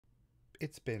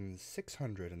It's been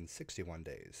 661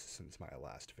 days since my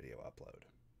last video upload,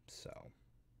 so...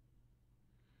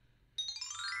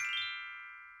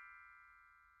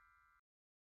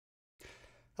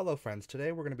 Hello friends,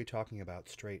 today we're going to be talking about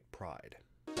straight pride.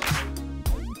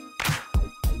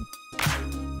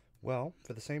 Well,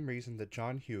 for the same reason that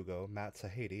John Hugo, Matt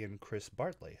Sahady, and Chris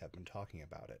Bartley have been talking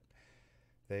about it.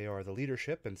 They are the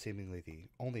leadership and seemingly the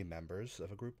only members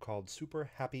of a group called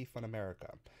Super Happy Fun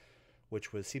America,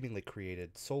 which was seemingly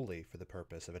created solely for the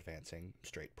purpose of advancing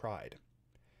straight pride.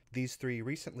 These three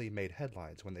recently made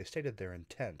headlines when they stated their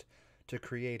intent to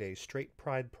create a straight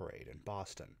pride parade in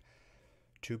Boston.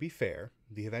 To be fair,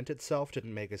 the event itself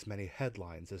didn't make as many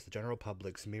headlines as the general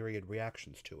public's myriad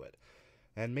reactions to it,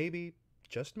 and maybe,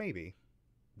 just maybe,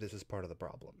 this is part of the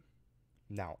problem.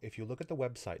 Now, if you look at the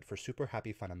website for Super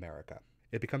Happy Fun America,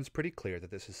 it becomes pretty clear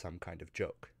that this is some kind of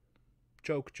joke.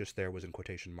 Joke just there was in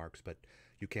quotation marks, but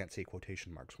you can't see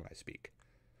quotation marks when I speak.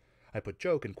 I put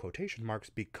joke in quotation marks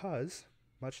because,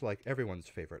 much like everyone's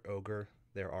favorite ogre,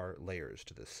 there are layers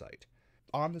to this site.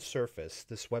 On the surface,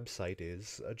 this website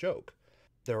is a joke.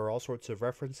 There are all sorts of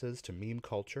references to meme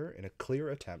culture in a clear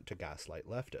attempt to gaslight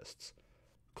leftists.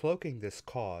 Cloaking this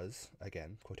cause,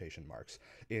 again, quotation marks,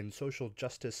 in social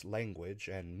justice language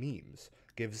and memes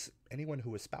gives anyone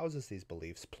who espouses these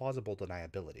beliefs plausible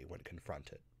deniability when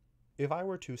confronted. If I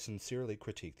were to sincerely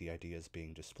critique the ideas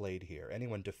being displayed here,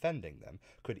 anyone defending them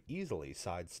could easily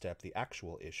sidestep the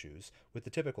actual issues with the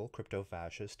typical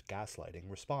crypto-fascist gaslighting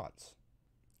response.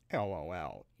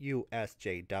 LOL, you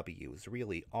SJWs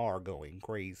really are going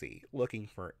crazy, looking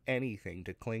for anything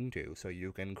to cling to so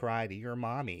you can cry to your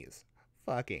mommies.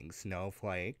 Fucking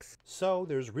snowflakes. So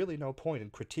there's really no point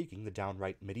in critiquing the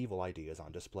downright medieval ideas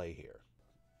on display here.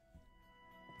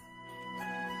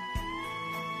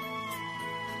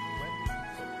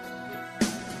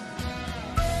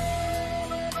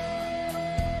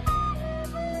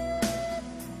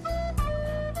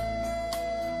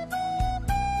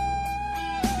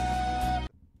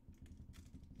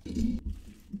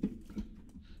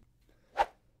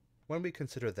 When we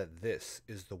consider that this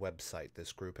is the website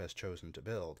this group has chosen to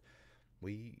build,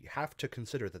 we have to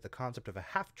consider that the concept of a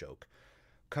half-joke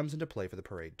comes into play for the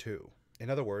parade too. In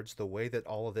other words, the way that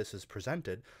all of this is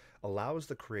presented allows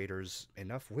the creators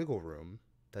enough wiggle room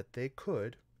that they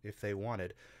could, if they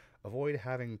wanted, avoid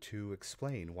having to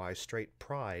explain why straight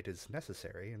pride is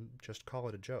necessary and just call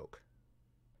it a joke.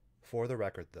 For the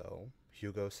record, though,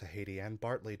 Hugo, Sahady, and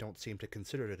Bartley don't seem to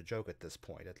consider it a joke at this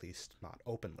point, at least not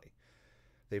openly.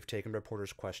 They've taken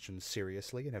reporters' questions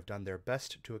seriously and have done their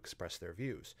best to express their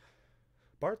views.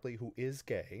 Bartley, who is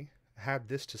gay, had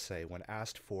this to say when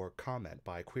asked for comment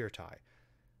by Queerty.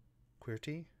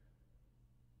 Queerty?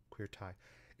 Queerty.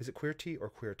 Is it Queerty or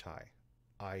Queerty?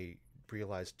 I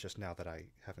realized just now that I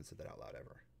haven't said that out loud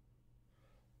ever.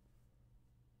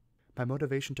 My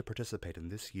motivation to participate in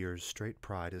this year's straight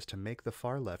pride is to make the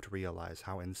far left realize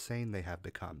how insane they have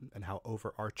become and how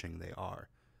overarching they are.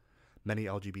 Many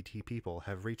LGBT people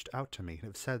have reached out to me and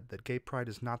have said that gay pride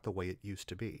is not the way it used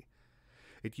to be.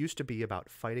 It used to be about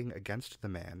fighting against the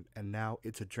man, and now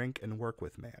it's a drink and work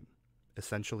with man,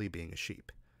 essentially being a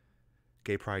sheep.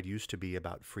 Gay pride used to be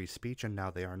about free speech, and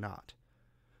now they are not.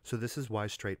 So this is why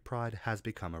straight pride has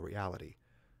become a reality,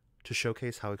 to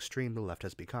showcase how extreme the left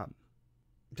has become.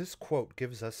 This quote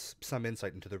gives us some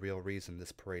insight into the real reason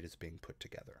this parade is being put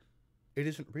together. It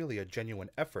isn't really a genuine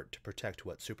effort to protect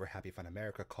what Super Happy Fun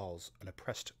America calls an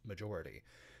oppressed majority,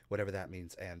 whatever that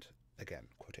means, and, again,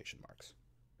 quotation marks,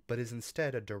 but is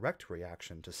instead a direct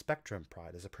reaction to spectrum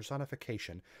pride as a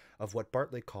personification of what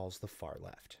Bartley calls the far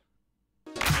left.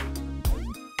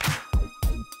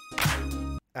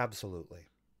 Absolutely.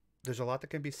 There's a lot that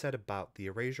can be said about the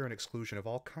erasure and exclusion of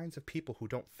all kinds of people who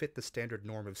don't fit the standard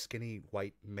norm of skinny,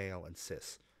 white, male, and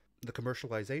cis. The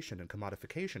commercialization and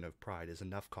commodification of pride is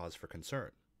enough cause for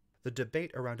concern. The debate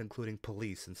around including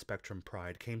police in spectrum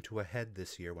pride came to a head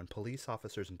this year when police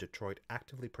officers in Detroit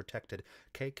actively protected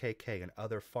KKK and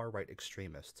other far-right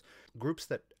extremists, groups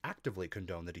that actively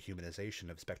condone the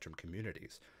dehumanization of spectrum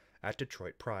communities, at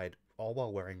Detroit Pride, all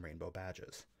while wearing rainbow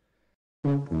badges.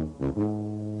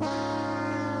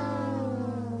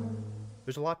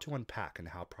 There's a lot to unpack in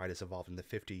how pride has evolved in the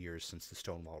 50 years since the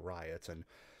Stonewall riots, and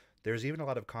there's even a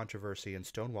lot of controversy in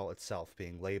Stonewall itself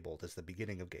being labeled as the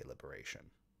beginning of gay liberation.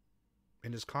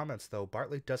 In his comments, though,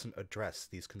 Bartley doesn't address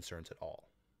these concerns at all.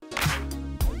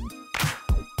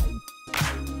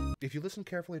 If you listen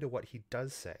carefully to what he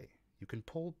does say, you can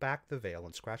pull back the veil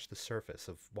and scratch the surface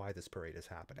of why this parade is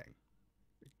happening.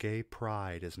 Gay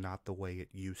pride is not the way it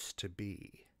used to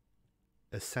be.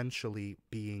 Essentially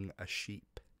being a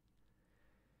sheep.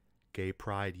 Gay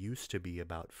pride used to be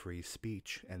about free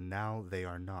speech, and now they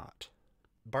are not.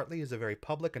 Bartley is a very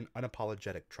public and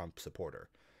unapologetic Trump supporter.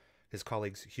 His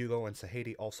colleagues Hugo and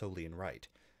Sahedi also lean right.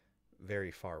 Very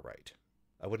far right.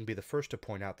 I wouldn't be the first to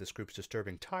point out this group's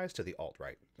disturbing ties to the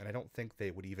alt-right, and I don't think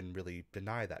they would even really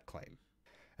deny that claim.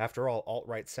 After all,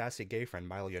 alt-right's sassy gay friend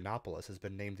Milo Yiannopoulos has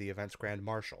been named the event's Grand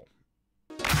Marshal.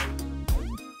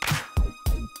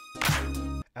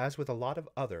 As with a lot of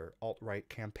other alt-right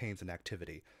campaigns and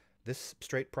activity, this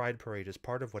straight pride parade is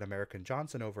part of what American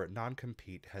Johnson over at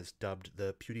NonCompete has dubbed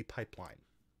the Pewdiepipeline.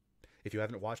 If you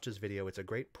haven't watched his video, it's a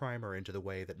great primer into the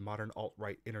way that modern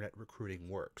alt-right internet recruiting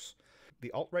works.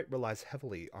 The alt-right relies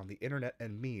heavily on the internet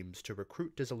and memes to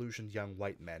recruit disillusioned young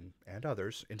white men, and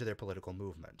others, into their political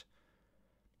movement.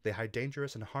 They hide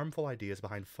dangerous and harmful ideas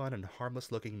behind fun and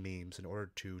harmless-looking memes in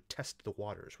order to test the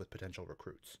waters with potential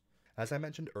recruits. As I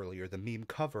mentioned earlier, the meme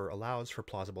cover allows for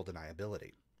plausible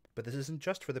deniability. But this isn't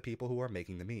just for the people who are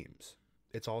making the memes.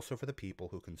 It's also for the people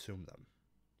who consume them.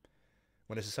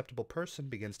 When a susceptible person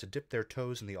begins to dip their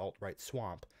toes in the alt-right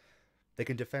swamp, they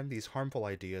can defend these harmful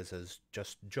ideas as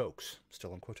just jokes,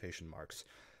 still in quotation marks,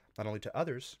 not only to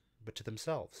others, but to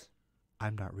themselves.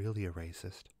 I'm not really a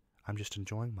racist. I'm just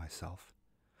enjoying myself.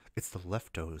 It's the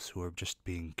leftos who are just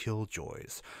being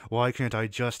killjoys. Why can't I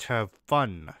just have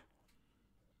fun?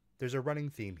 There's a running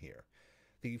theme here.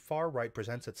 The far right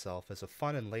presents itself as a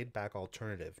fun and laid-back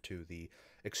alternative to the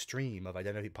extreme of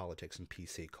identity politics and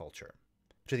PC culture.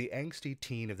 To the angsty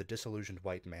teen of the disillusioned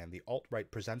white man, the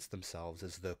alt-right presents themselves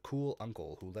as the cool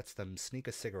uncle who lets them sneak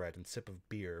a cigarette and sip of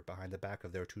beer behind the back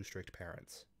of their too strict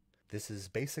parents. This is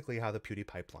basically how the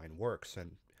Pewdiepipeline works,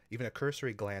 and even a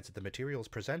cursory glance at the materials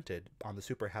presented on the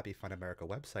Super Happy Fun America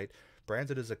website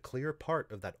brands it as a clear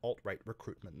part of that alt-right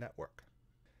recruitment network.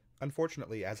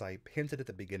 Unfortunately, as I hinted at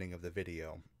the beginning of the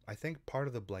video, I think part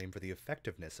of the blame for the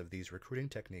effectiveness of these recruiting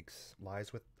techniques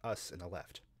lies with us in the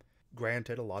left.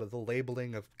 Granted, a lot of the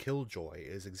labeling of killjoy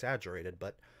is exaggerated,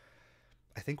 but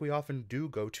I think we often do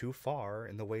go too far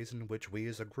in the ways in which we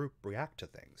as a group react to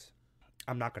things.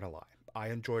 I'm not gonna lie, I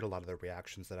enjoyed a lot of the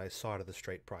reactions that I saw to the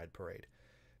straight pride parade.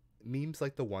 Memes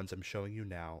like the ones I'm showing you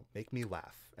now make me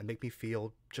laugh and make me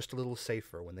feel just a little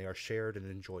safer when they are shared and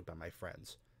enjoyed by my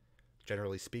friends.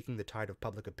 Generally speaking, the tide of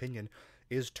public opinion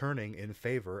is turning in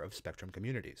favor of spectrum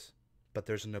communities. But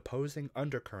there's an opposing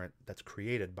undercurrent that's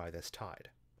created by this tide.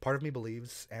 Part of me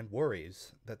believes and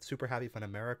worries that Super Happy Fun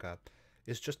America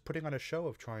is just putting on a show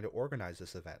of trying to organize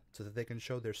this event so that they can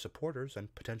show their supporters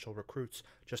and potential recruits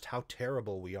just how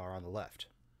terrible we are on the left.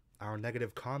 Our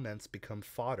negative comments become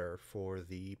fodder for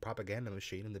the propaganda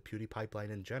machine and the Pewdiepipeline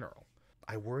in general.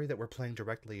 I worry that we're playing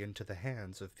directly into the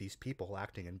hands of these people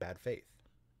acting in bad faith.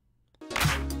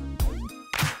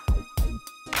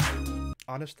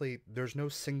 Honestly, there's no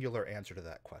singular answer to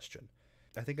that question.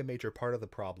 I think a major part of the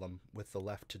problem with the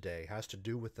left today has to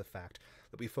do with the fact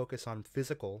that we focus on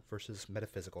physical versus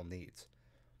metaphysical needs.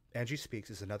 Angie Speaks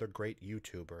is another great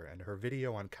YouTuber, and her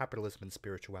video on capitalism and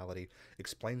spirituality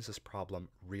explains this problem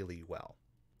really well.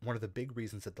 One of the big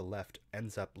reasons that the left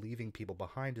ends up leaving people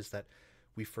behind is that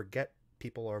we forget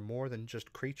people are more than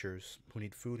just creatures who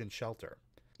need food and shelter.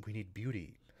 We need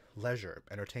beauty, leisure,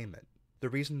 entertainment. The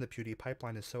reason the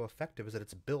Pewdiepipeline is so effective is that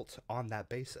it's built on that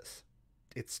basis.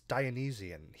 It's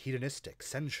Dionysian, hedonistic,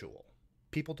 sensual.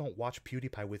 People don't watch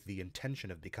PewDiePie with the intention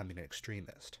of becoming an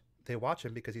extremist. They watch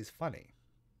him because he's funny.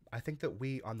 I think that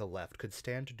we on the left could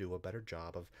stand to do a better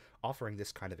job of offering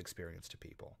this kind of experience to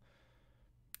people.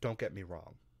 Don't get me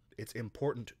wrong. It's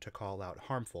important to call out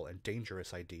harmful and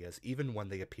dangerous ideas even when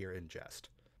they appear in jest.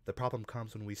 The problem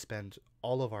comes when we spend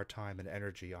all of our time and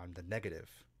energy on the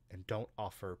negative and don't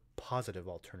offer positive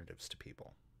alternatives to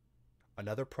people.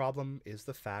 Another problem is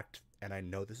the fact, and I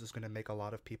know this is going to make a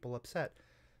lot of people upset,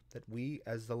 that we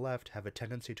as the left have a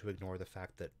tendency to ignore the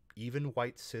fact that even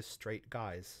white cis straight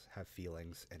guys have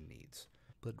feelings and needs.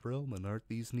 But Relman, aren't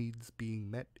these needs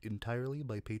being met entirely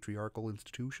by patriarchal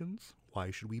institutions? Why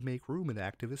should we make room in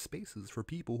activist spaces for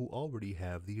people who already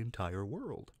have the entire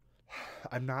world?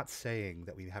 I'm not saying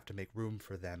that we have to make room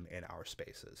for them in our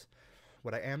spaces.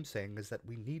 What I am saying is that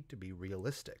we need to be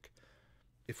realistic.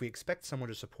 If we expect someone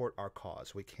to support our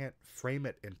cause, we can't frame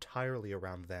it entirely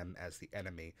around them as the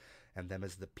enemy and them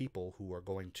as the people who are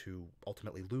going to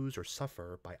ultimately lose or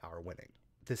suffer by our winning.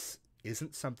 This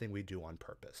isn't something we do on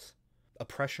purpose.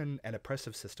 Oppression and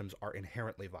oppressive systems are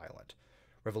inherently violent.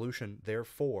 Revolution,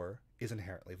 therefore, is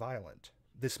inherently violent.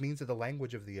 This means that the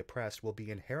language of the oppressed will be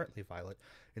inherently violent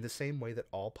in the same way that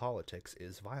all politics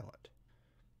is violent.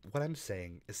 What I'm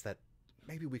saying is that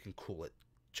maybe we can cool it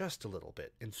just a little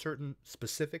bit in certain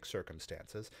specific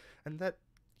circumstances, and that,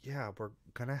 yeah, we're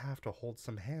gonna have to hold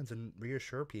some hands and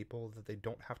reassure people that they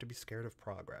don't have to be scared of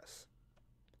progress.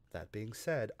 That being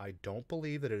said, I don't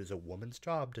believe that it is a woman's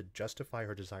job to justify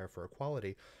her desire for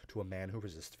equality to a man who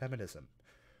resists feminism.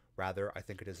 Rather, I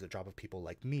think it is the job of people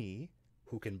like me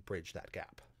who can bridge that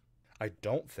gap. I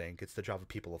don't think it's the job of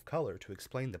people of color to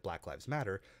explain that Black Lives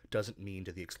Matter doesn't mean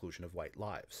to the exclusion of white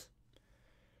lives.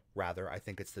 Rather, I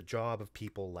think it's the job of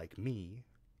people like me,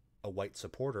 a white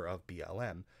supporter of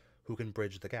BLM, who can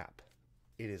bridge the gap.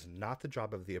 It is not the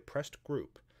job of the oppressed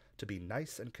group to be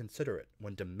nice and considerate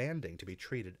when demanding to be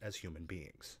treated as human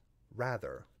beings.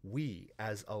 Rather, we,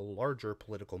 as a larger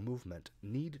political movement,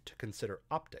 need to consider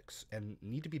optics and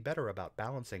need to be better about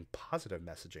balancing positive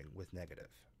messaging with negative.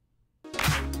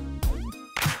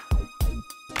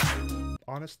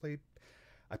 Honestly,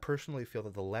 I personally feel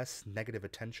that the less negative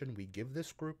attention we give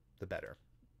this group, the better.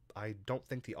 I don't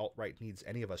think the alt-right needs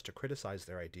any of us to criticize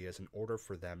their ideas in order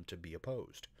for them to be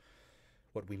opposed.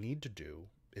 What we need to do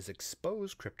is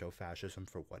expose crypto-fascism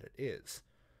for what it is.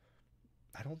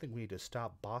 I don't think we need to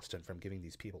stop Boston from giving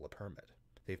these people a permit.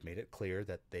 They've made it clear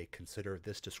that they consider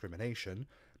this discrimination,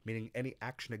 meaning any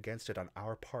action against it on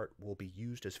our part will be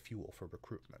used as fuel for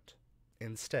recruitment.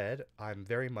 Instead, I'm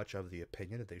very much of the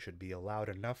opinion that they should be allowed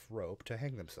enough rope to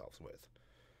hang themselves with.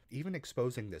 Even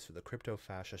exposing this for the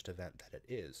crypto-fascist event that it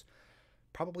is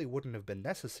probably wouldn't have been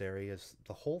necessary, as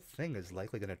the whole thing is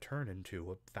likely going to turn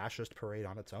into a fascist parade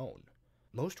on its own.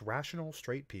 Most rational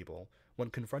straight people, when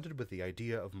confronted with the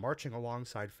idea of marching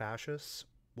alongside fascists,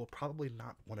 will probably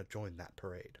not want to join that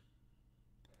parade.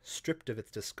 Stripped of its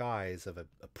disguise of an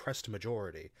oppressed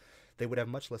majority, they would have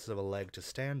much less of a leg to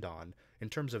stand on in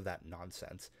terms of that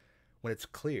nonsense, when it's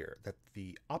clear that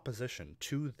the opposition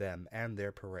to them and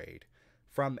their parade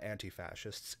from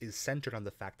anti-fascists is centered on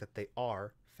the fact that they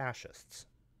are fascists.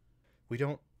 We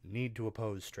don't need to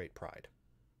oppose straight pride.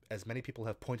 As many people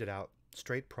have pointed out,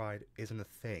 straight pride isn't a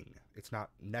thing. It's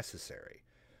not necessary.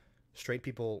 Straight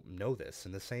people know this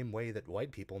in the same way that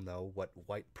white people know what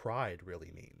white pride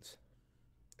really means.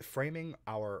 Framing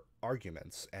our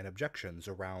arguments and objections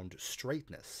around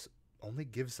straightness only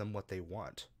gives them what they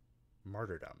want: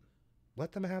 martyrdom.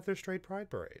 Let them have their straight pride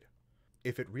parade.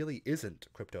 If it really isn't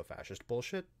crypto-fascist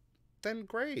bullshit, then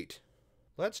great.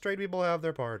 Let straight people have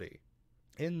their party.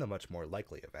 In the much more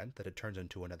likely event that it turns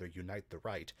into another Unite the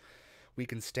Right, we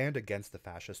can stand against the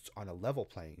fascists on a level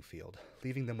playing field,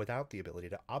 leaving them without the ability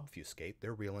to obfuscate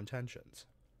their real intentions.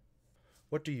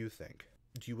 What do you think?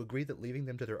 Do you agree that leaving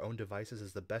them to their own devices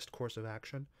is the best course of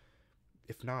action?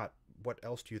 If not, what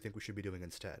else do you think we should be doing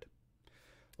instead?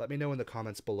 Let me know in the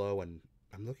comments below, and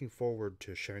I'm looking forward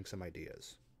to sharing some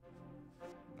ideas.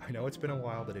 I know it's been a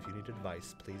while, but if you need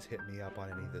advice, please hit me up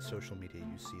on any of the social media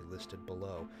you see listed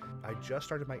below. I just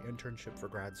started my internship for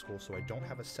grad school, so I don't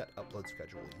have a set upload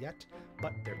schedule yet,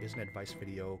 but there is an advice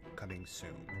video coming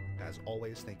soon. As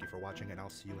always, thank you for watching, and I'll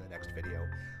see you in the next video.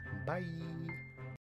 Bye!